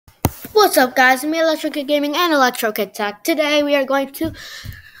What's up, guys? Me, Electric Gaming and Electric Tech. Today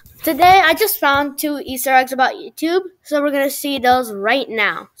I just found 2 Easter eggs about YouTube, so we're gonna see those right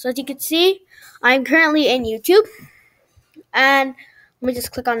now. So as you can see, I'm currently in YouTube, and let me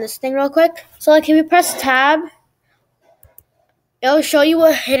just click on this thing real quick. So like if you press tab, it'll show you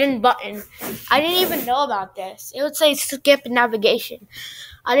a hidden button. I didn't even know about this. It would say skip navigation.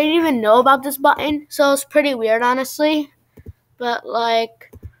 I didn't even know about this button, so it's pretty weird, honestly. But like,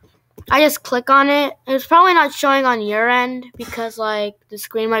 I just click on it. It's probably not showing on your end because like the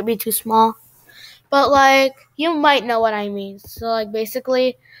screen might be too small. But like you might know what I mean. So like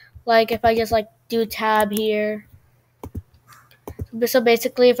basically, like if I just like do tab here. So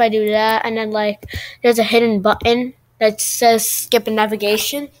basically if I do that and then like there's a hidden button that says skip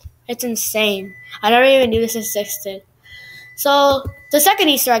navigation. It's insane. I never even knew this existed. So the second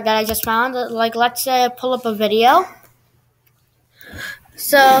Easter egg that I just found, like let's say I pull up a video.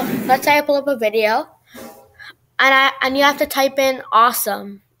 So let's say I pull up a video, and you have to type in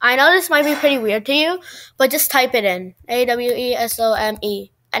awesome. I know this might be pretty weird to you, but just type it in, AWESOME,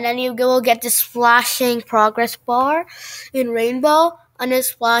 and then you will get this flashing progress bar in rainbow, and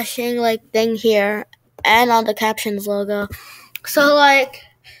this flashing like thing here, and on the captions logo. So like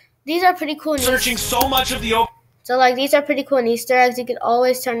these are pretty cool. Searching so much of the So like these are pretty cool Easter eggs. You can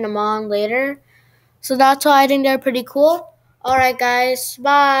always turn them on later. So that's why I think they're pretty cool. Alright guys,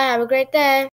 bye. Have a great day.